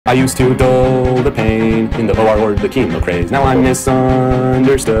I used to dull the pain in the OR or the chemo craze. Now I'm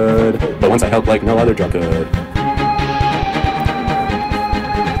misunderstood, but once I helped like no other drug could.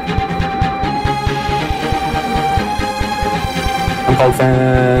 I'm called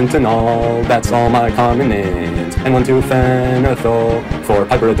fentanyl, that's all my common names. And 1,2-phenethyl for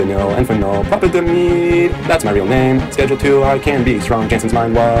piperidinil and phenylpropidamide. That's my real name. Schedule 2, I can be strong. Jansen's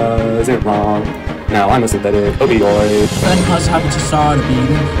mind wasn't wrong. Now I'm a synthetic opioid. Fentanyl causes habits to start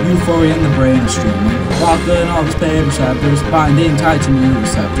beating, euphoria in the brain is streaming. Locked in all these pain receptors, binding tight to new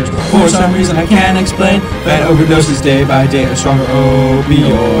receptors. For some reason I can't explain, fat overdoses day by day, a stronger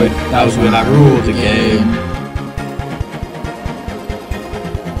opioid. That was when I ruled the game.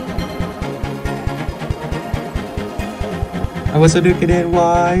 I was addicted to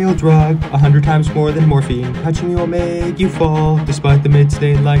wild drug, 100 times more than morphine. Touching you will make you fall, despite the meds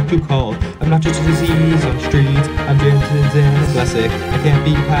they like to call. I'm not just a disease on the streets, I'm Jansen's and a blessing. I can't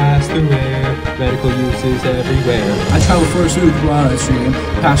be passed through air, medical use is everywhere. I travel first through the bloodstream,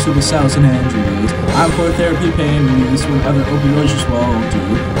 pass through the cells and injuries. I'm for therapy, pain release, when other opioids just won't do.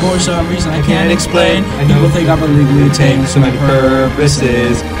 For some reason I can't explain, people think I'm illegally taking so many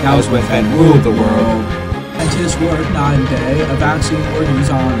purposes. That was when fentanyl ruled the world. Scientists work night and day, a vaccine working is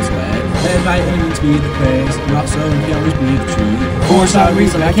on its way. They invite enemies to be the praise, and also can always be the truth. For some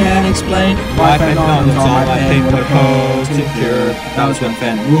reason I can't explain why fentanyl is all my pain, what opposed to cure. That was when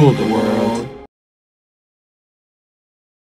fentanyl ruled the world.